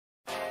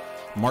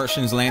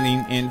Martians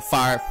landing in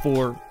 5,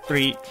 4,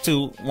 3,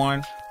 2,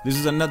 1. This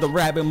is another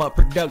Wrap 'Em Up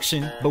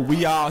production, but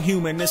we all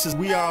human. This is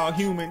We All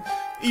Human.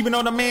 Even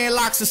though the man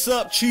locks us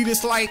up, treat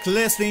us like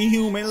less than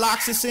human,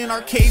 locks us in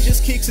our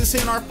cages, kicks us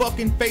in our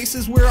fucking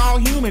faces, we're all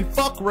human,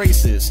 fuck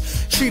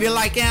races. Treated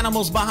like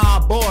animals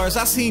behind bars.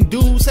 I seen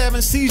dudes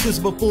having seizures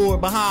before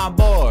behind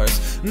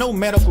bars. No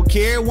medical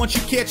care, once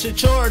you catch a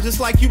charge, it's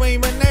like you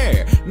ain't even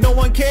there. No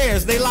one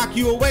cares, they lock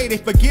you away, they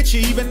forget you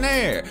even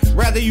there.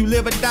 Rather you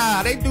live or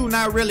die, they do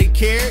not really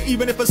care.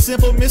 Even if a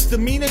simple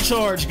misdemeanor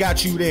charge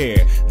got you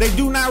there, they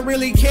do not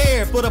really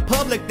care. For the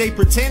public they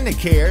pretend to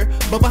care,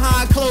 but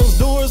behind closed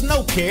doors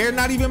no care,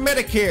 not even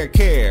Medicare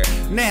care.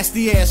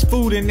 Nasty ass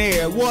food in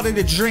there, water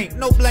to drink,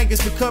 no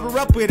blankets to cover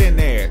up with in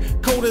there.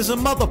 Cold as a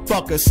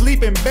motherfucker,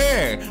 sleeping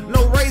bare,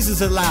 no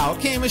razors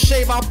allowed, can't even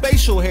shave our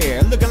facial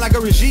hair, looking like a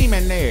regime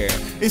in there.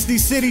 It's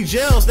these city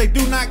jails, they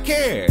do not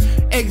care.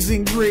 Eggs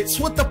and grits,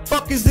 what the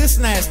fuck is this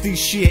nasty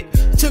shit?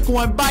 Took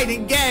one bite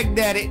and gagged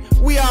at it.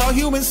 We all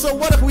human, so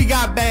what if we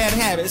got bad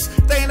habits?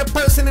 There ain't a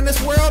person in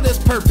this world that's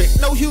perfect,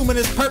 no human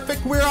is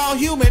perfect, we're all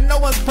human, no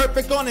one's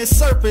perfect on its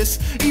surface.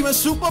 Even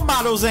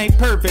supermodels ain't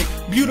perfect.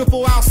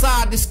 Beautiful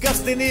outside,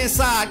 disgusting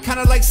inside,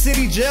 kinda like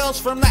city jails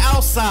from the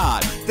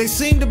outside. They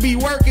seem to be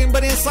working,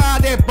 but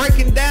inside they're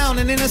breaking down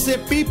and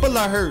innocent people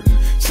are hurting.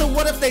 So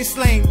what if they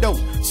slang dope?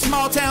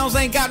 Small towns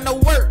ain't got no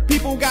work,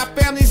 people got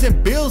families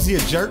and bills, you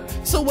jerk.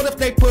 So what if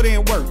they put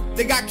in work?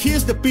 They got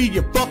kids to feed,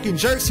 you fucking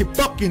jerks, you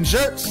fucking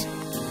jerks.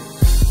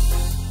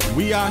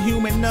 We are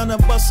human, none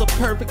of us are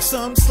perfect.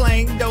 Some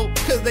slang dope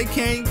cause they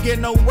can't get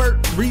no work.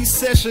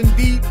 Recession,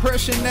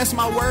 depression, that's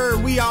my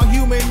word. We are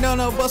human, none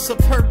of us are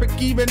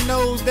perfect. Even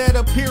those that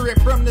appear it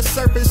from the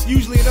surface,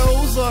 usually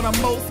those are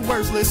the most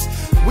worthless.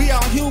 We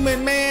are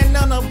human, man,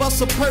 none of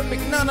us are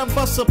perfect. None of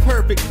us are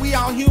perfect. We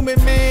are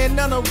human, man,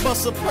 none of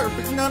us are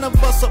perfect. None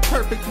of us are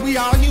perfect. We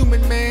are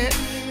human, man,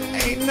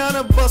 ain't none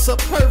of us are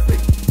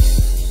perfect.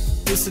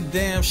 It's a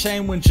damn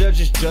shame when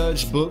judges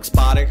judge books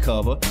by their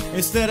cover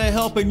instead of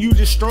helping you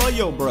destroy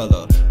your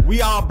brother.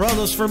 We all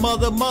brothers from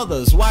other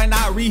mothers, why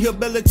not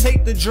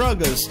rehabilitate the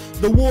druggers?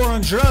 The war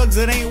on drugs,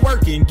 it ain't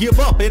working, give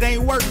up, it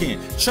ain't working.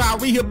 Try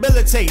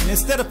rehabilitating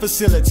instead of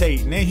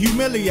facilitating and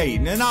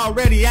humiliating an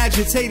already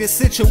agitated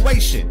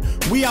situation.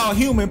 We all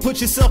human,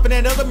 put yourself in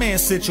that other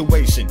man's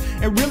situation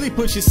and really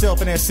put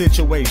yourself in that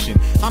situation.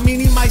 I mean,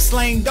 he might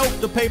slang dope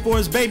to pay for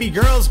his baby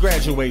girl's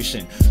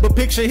graduation, but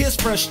picture his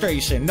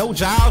frustration, no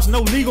jobs,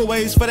 no legal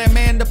ways for that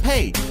man to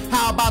pay.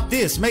 How about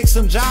this? Make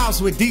some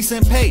jobs with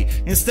decent pay.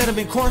 Instead of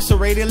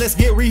incarcerated, let's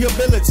get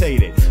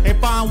rehabilitated and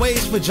find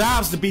ways for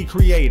jobs to be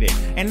created.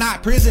 And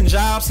not prison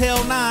jobs,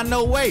 hell nah,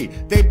 no way.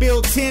 They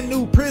build 10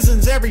 new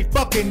prisons every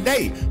fucking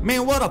day.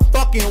 Man, what a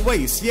fucking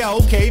waste. Yeah,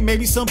 okay,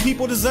 maybe some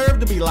people deserve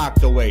to be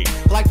locked away,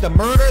 like the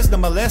murderers, the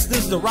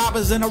molesters, the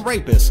robbers, and the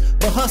rapists.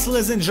 But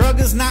hustlers and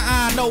druggers,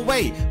 nah, no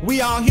way. We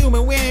all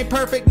human, we ain't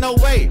perfect, no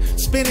way.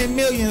 Spending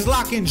millions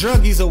locking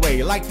druggies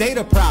away like they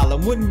the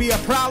problem. Wouldn't be a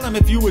problem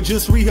if you would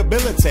just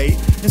rehabilitate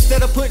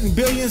instead of putting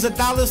billions of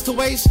dollars to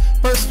waste.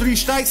 First 3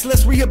 strikes,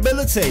 let's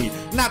rehabilitate,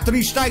 not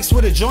 3 strikes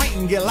with a joint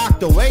and get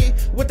locked away.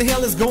 What the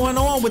hell is going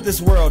on with this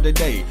world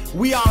today?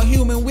 We all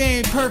human, we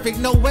ain't perfect,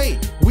 no way.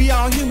 We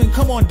all human,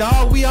 come on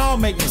dawg, we all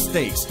make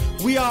mistakes.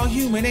 We all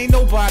human, ain't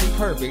nobody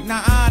perfect,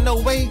 nah,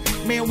 no way.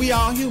 Man, we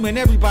all human,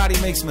 everybody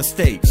makes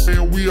mistakes.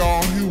 Man, we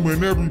all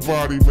human,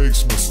 everybody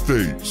makes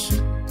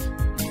mistakes.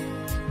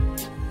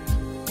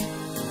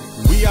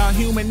 We are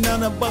human,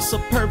 none of us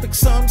are perfect.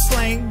 Some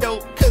slang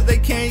dope cause they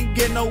can't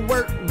get no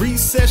work.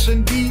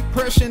 Recession,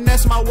 depression,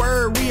 that's my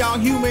word. We are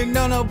human,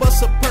 none of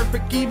us are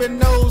perfect. Even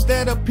those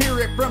that appear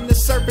it from the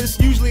surface,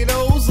 usually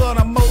those are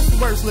the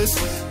most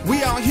worthless.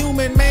 We are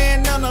human,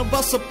 man, none of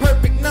us are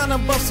perfect. None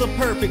of us are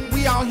perfect.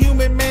 We are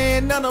human,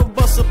 man, none of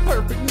us are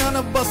perfect. None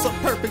of us are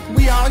perfect.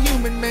 We are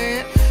human,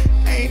 man,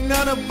 ain't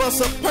none of us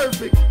are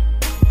perfect.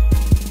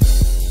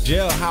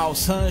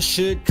 Jailhouse, hun,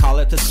 should call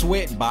it the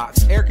sweat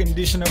box. Air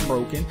conditioner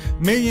broken.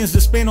 Millions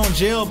to spend on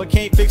jail, but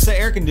can't fix the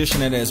air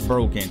conditioner that's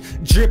broken.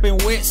 Dripping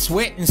wet,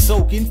 sweating,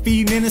 soaking,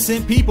 feeding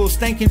innocent people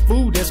stinking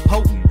food that's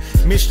potent.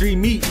 Mystery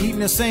meat, eating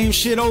the same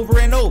shit over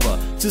and over.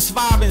 To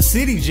survive in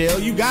city jail,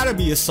 you gotta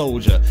be a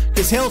soldier.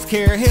 Cause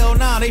healthcare, hell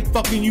nah, they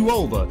fucking you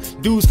over.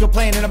 Dudes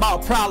complaining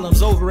about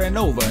problems over and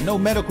over. No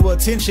medical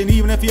attention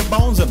even if your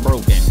bones are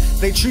broken.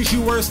 They treat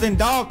you worse than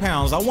dog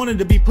pounds. I wanted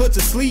to be put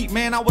to sleep,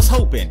 man, I was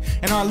hoping.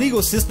 And our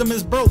legal system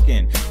is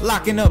broken.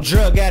 Locking up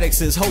drug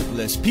addicts is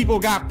hopeless. People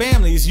got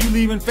families, you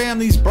leaving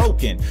families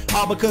broken.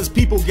 All because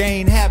people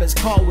gain habits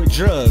caught with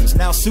drugs.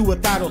 Now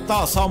suicidal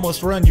thoughts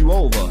almost run you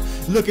over.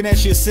 Looking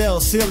at your cell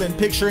ceiling,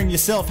 picturing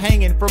yourself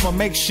hanging from a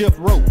makeshift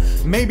rope.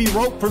 Maybe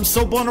rope from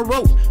soap on a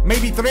rope.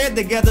 Maybe thread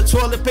together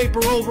toilet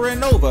paper over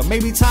and over.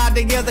 Maybe tied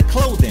together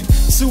clothing.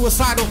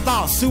 Suicidal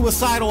thoughts,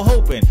 suicidal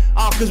hoping.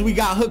 All cause we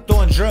got hooked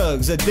on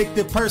drugs.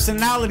 Addictive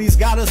personalities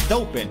got us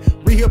doping.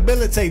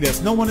 Rehabilitate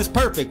us, no one is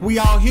perfect. We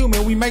all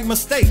human, we make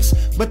mistakes.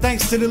 But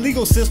thanks to the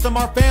legal system,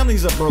 our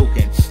families are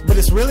broken. But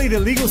it's really the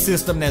legal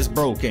system that's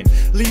broken.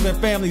 Leaving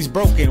families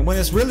broken when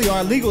it's really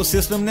our legal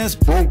system that's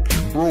broken.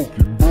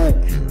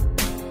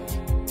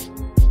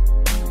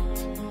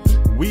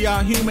 We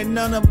are human,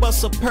 none of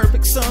us are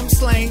perfect. Some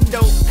slang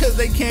dope cause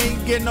they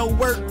can't get no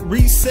work.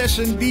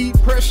 Recession,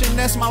 depression,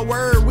 that's my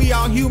word. We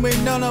are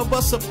human, none of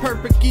us are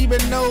perfect. Even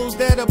those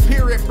that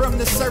appear it from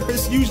the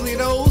surface, usually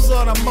those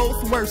are the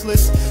most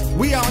worthless.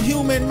 We are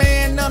human,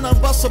 man, none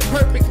of us are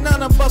perfect.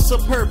 None of us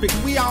are perfect.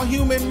 We are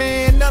human,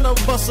 man, none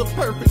of us are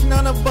perfect.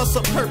 None of us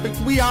are perfect.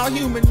 We are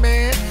human,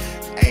 man.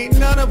 Ain't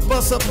none of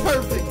us are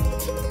perfect.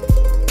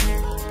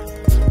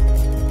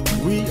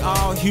 We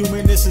all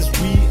human, this is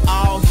we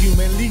all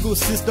human. Legal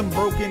system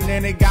broken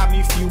and it got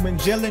me fuming.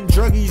 Jailing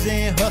druggies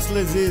and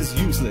hustlers is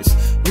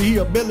useless.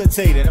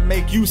 Rehabilitated and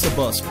make use of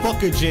us.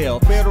 Fuck a jail,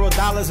 federal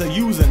dollars are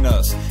using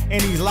us.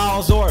 And these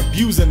laws are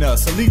abusing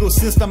us. A legal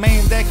system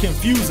aimed at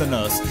confusing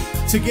us.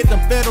 To get the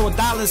federal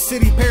dollars,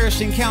 city,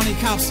 parish, and county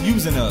cops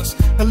using us.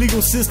 A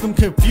legal system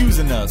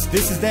confusing us.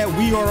 This is that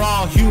we are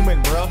all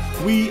human,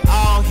 bruh. We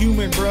all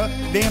human, bruh.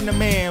 Damn the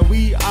man,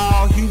 we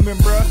all human,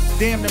 bruh.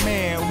 Damn the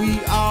man,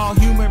 we all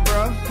human,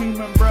 bruh.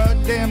 Human,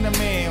 bruh. Damn the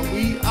man,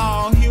 we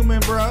all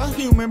human, bruh.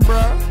 Human,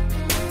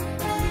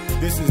 bruh.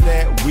 This is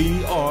that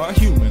we are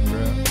human,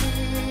 bruh.